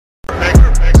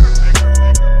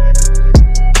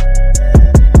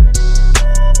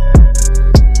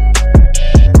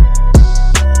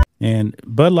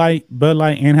Bud Light,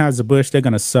 Anheuser-Busch, they're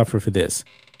going to suffer for this.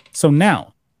 So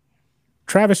now,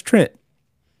 Travis Tritt,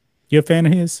 you a fan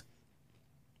of his,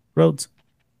 Rhodes?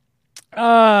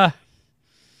 Yeah,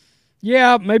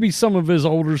 maybe some of his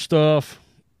older stuff.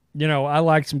 You know, I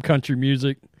like some country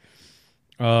music.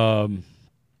 Yeah,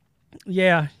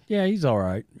 he's all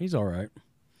right. He's all right.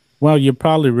 Well, you're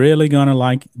probably really going to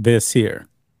like this here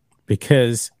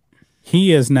because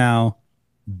he is now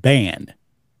banned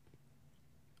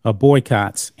of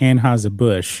boycotts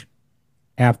Anheuser-Busch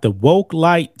after Woke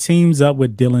Light teams up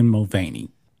with Dylan Mulvaney.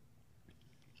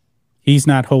 He's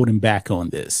not holding back on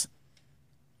this.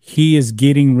 He is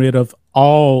getting rid of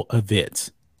all of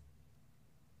it.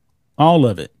 All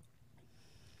of it.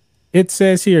 It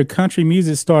says here, country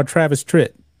music star Travis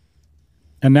Tritt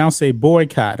announced a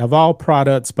boycott of all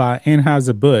products by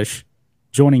Anheuser-Busch,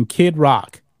 joining Kid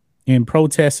Rock in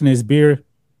protesting his beer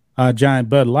giant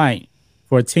Bud Light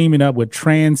for teaming up with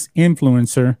trans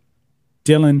influencer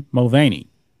Dylan Mulvaney.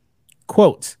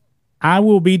 Quote, I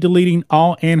will be deleting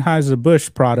all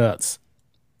Anheuser-Busch products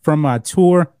from my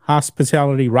tour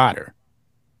hospitality rider.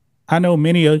 I know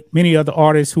many other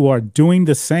artists who are doing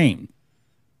the same,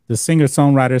 the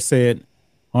singer-songwriter said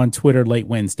on Twitter late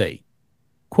Wednesday.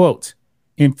 Quote,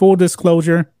 in full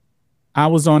disclosure, I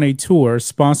was on a tour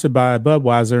sponsored by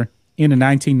Budweiser in the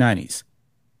 1990s.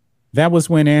 That was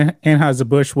when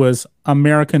Anheuser-Busch was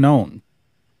American-owned.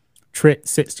 Tritt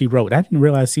 60 wrote. I didn't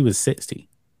realize he was 60.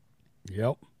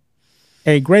 Yep.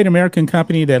 A great American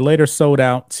company that later sold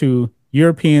out to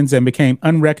Europeans and became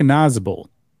unrecognizable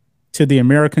to the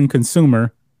American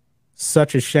consumer.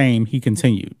 Such a shame, he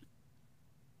continued.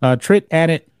 Tritt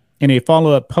added in a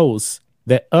follow-up post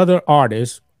that other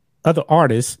artists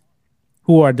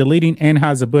who are deleting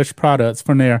Anheuser-Busch products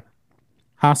from their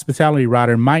hospitality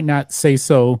rider might not say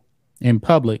so in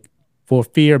public for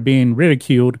fear of being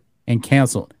ridiculed and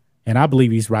canceled. And I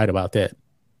believe he's right about that.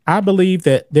 I believe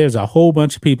that there's a whole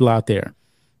bunch of people out there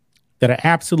that are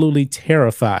absolutely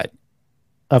terrified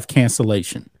of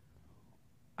cancellation.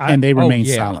 And they remain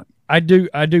silent. I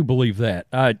do believe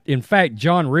that. In fact,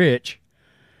 John Rich,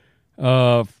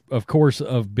 of course,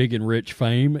 of Big and Rich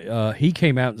fame, he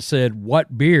came out and said,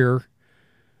 what beer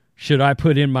should I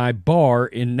put in my bar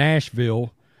in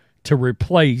Nashville to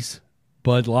replace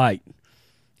Bud Light?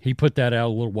 He put that out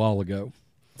a little while ago.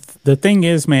 The thing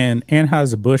is, man,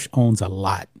 Anheuser-Busch owns a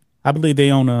lot. I believe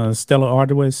they own Stella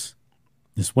Artois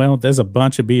as well. There's a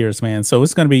bunch of beers, man. So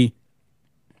it's going to be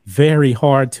very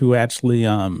hard to actually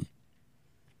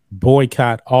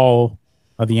boycott all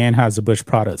of the Anheuser-Busch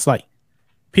products. Like,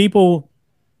 people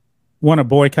want to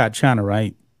boycott China,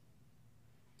 right?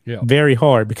 Yeah. Very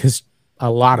hard because a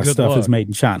lot of stuff is made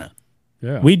in China.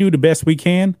 Yeah. We do the best we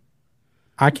can.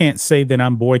 I can't say that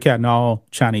I'm boycotting all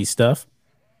Chinese stuff,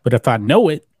 but if I know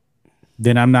it,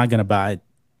 then I'm not going to buy it.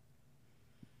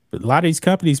 But a lot of these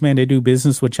companies, man, they do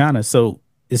business with China, so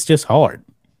it's just hard.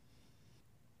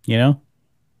 You know?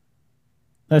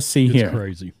 Let's see here. It's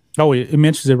crazy. Oh, it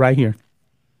mentions it right here.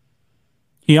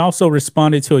 He also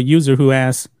responded to a user who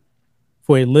asked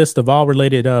for a list of all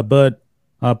related Bud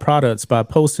products by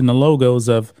posting the logos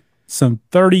of some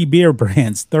 30 beer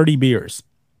brands, 30 beers,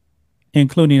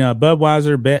 including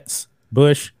Budweiser, Betts,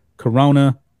 Busch,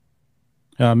 Corona,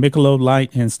 Michelob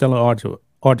Light, and Stella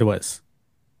Artois.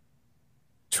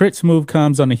 Tritt's move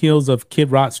comes on the heels of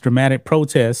Kid Rock's dramatic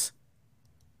protests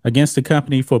against the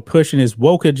company for pushing his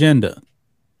woke agenda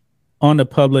on the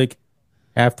public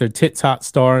after TikTok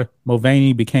star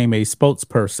Mulvaney became a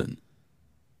spokesperson.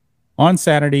 On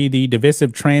Saturday, the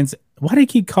divisive why do they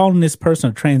keep calling this person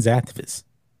a trans activist?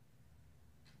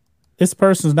 This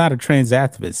person's not a trans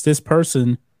activist. This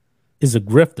person is a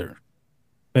grifter.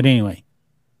 But anyway,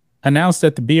 announced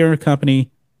that the beer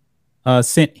company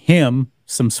sent him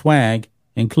some swag,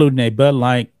 including a Bud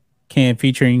Light can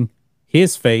featuring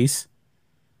his face.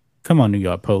 Come on, New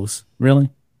York Post.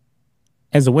 Really?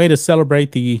 As a way to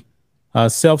celebrate the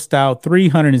self-styled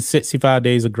 365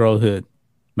 days of girlhood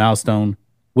milestone,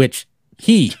 which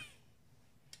he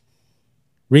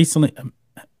recently...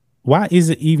 Why is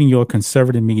it even your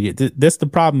conservative media? This the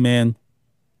problem, man.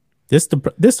 This the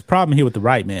problem here with the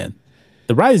right, man.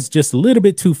 The right is just a little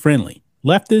bit too friendly.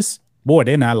 Leftists, boy,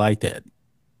 they're not like that.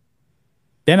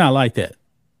 They're not like that.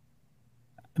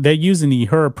 They're using the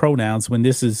her pronouns when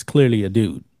this is clearly a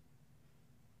dude.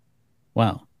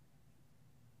 Wow.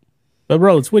 But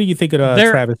Rhodes, what do you think of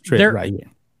Travis Tritt right here?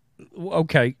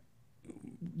 Okay,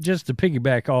 just to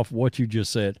piggyback off what you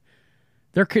just said,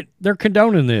 they're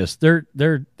condoning this. They're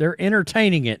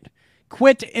entertaining it.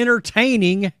 Quit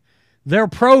entertaining their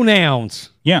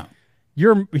pronouns. Yeah,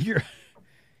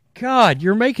 God,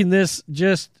 you're making this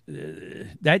just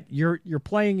that you're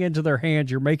playing into their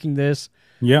hands. You're making this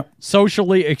Yep.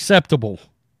 socially acceptable.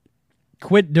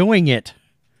 Quit doing it.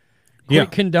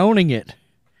 Quit condoning it.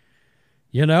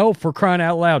 You know, for crying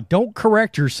out loud. Don't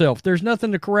correct yourself. There's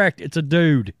nothing to correct. It's a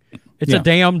dude. It's a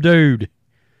damn dude.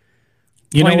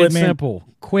 You Plain know what, and man? simple.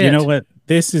 Quit. You know what?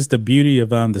 This is the beauty of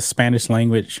the Spanish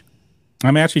language.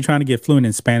 I'm actually trying to get fluent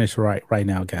in Spanish right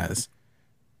now, guys.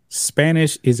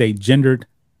 Spanish is a gendered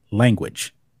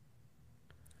language.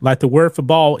 Like the word for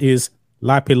ball is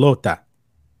la pelota.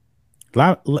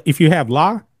 If you have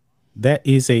la, that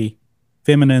is a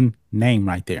feminine name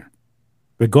right there.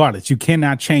 Regardless, you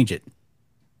cannot change it.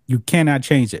 You cannot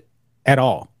change it at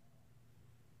all.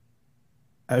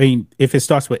 I mean, if it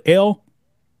starts with L,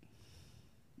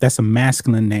 that's a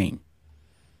masculine name.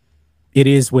 It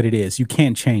is what it is. You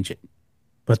can't change it.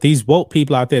 But these woke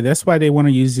people out there, that's why they want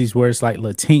to use these words like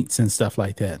Latinx and stuff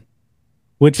like that,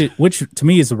 which to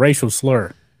me is a racial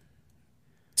slur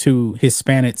to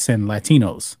Hispanics and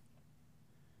Latinos.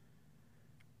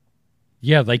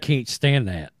 Yeah, they can't stand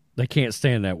that. They can't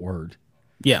stand that word.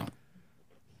 Yeah.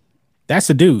 That's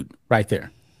a dude right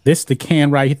there. The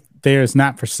can right there is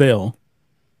not for sale.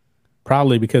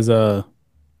 Probably because Anheuser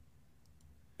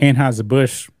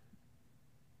Busch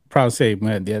probably say,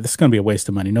 man, yeah, this is going to be a waste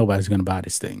of money. Nobody's going to buy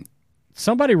this thing.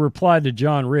 Somebody replied to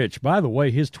John Rich. By the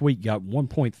way, his tweet got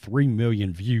 1.3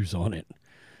 million views on it.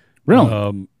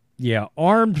 Really? Yeah.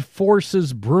 Armed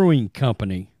Forces Brewing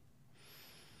Company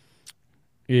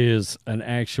is an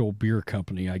actual beer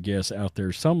company, I guess, out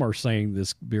there. Some are saying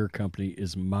this beer company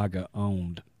is MAGA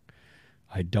owned.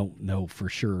 I don't know for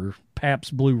sure.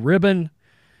 Pabst Blue Ribbon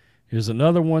is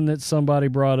another one that somebody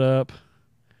brought up.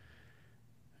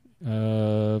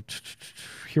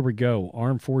 Here we go.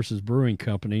 Armed Forces Brewing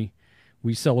Company.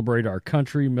 We celebrate our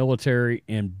country, military,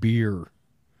 and beer.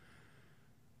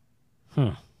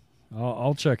 Huh.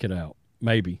 I'll check it out.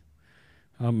 Maybe.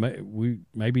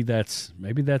 Maybe that's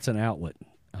an outlet.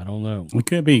 I don't know.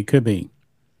 It could be.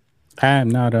 I have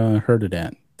not heard of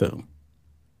that though.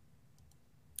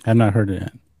 I've not heard of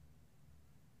that.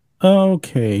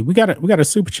 Okay, we got a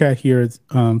super chat here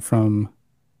from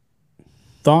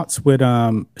Thoughts with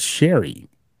Sherry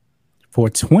for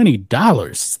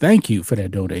 $20. Thank you for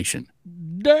that donation.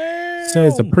 Damn.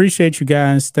 Says appreciate you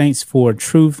guys. Thanks for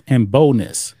truth and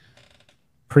boldness.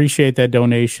 Appreciate that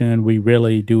donation. We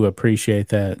really do appreciate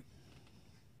that.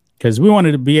 Because we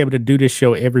wanted to be able to do this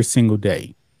show every single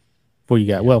day for you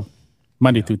guys. Well,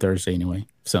 Monday through Thursday anyway.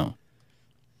 So,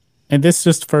 and this is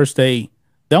just the first day.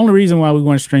 The only reason why we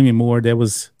weren't streaming more, there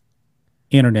was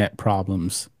internet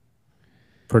problems,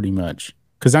 pretty much.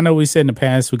 Because I know we said in the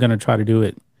past we're going to try to do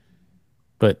it,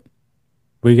 but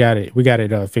we got it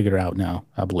figured out now,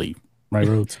 I believe. Right,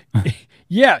 Rhodes?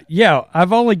 Yeah.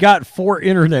 I've only got 4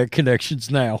 internet connections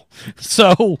now,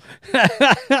 so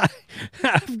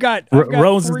I've got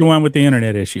Rose is the one with the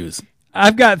internet issues.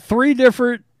 I've got 3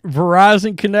 different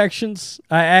Verizon connections.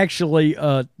 I actually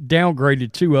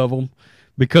downgraded 2 of them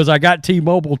because I got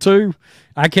T-Mobile too.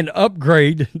 I can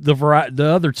upgrade the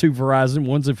other 2 Verizon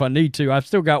ones if I need to. I've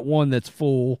still got one that's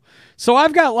full, so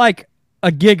I've got like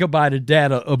a gigabyte of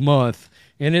data a month,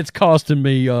 and it's costing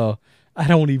me. I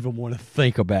don't even want to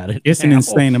think about it. It's an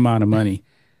insane amount of money.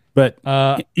 But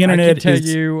internet I can tell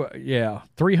you,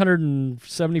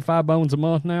 375 bones a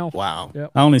month now. Wow.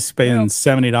 Yep. I only spend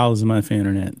 $70 a month for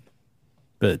internet.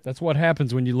 But that's what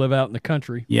happens when you live out in the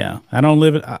country. Yeah. I don't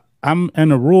live I'm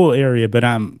in a rural area, but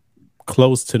I'm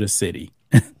close to the city.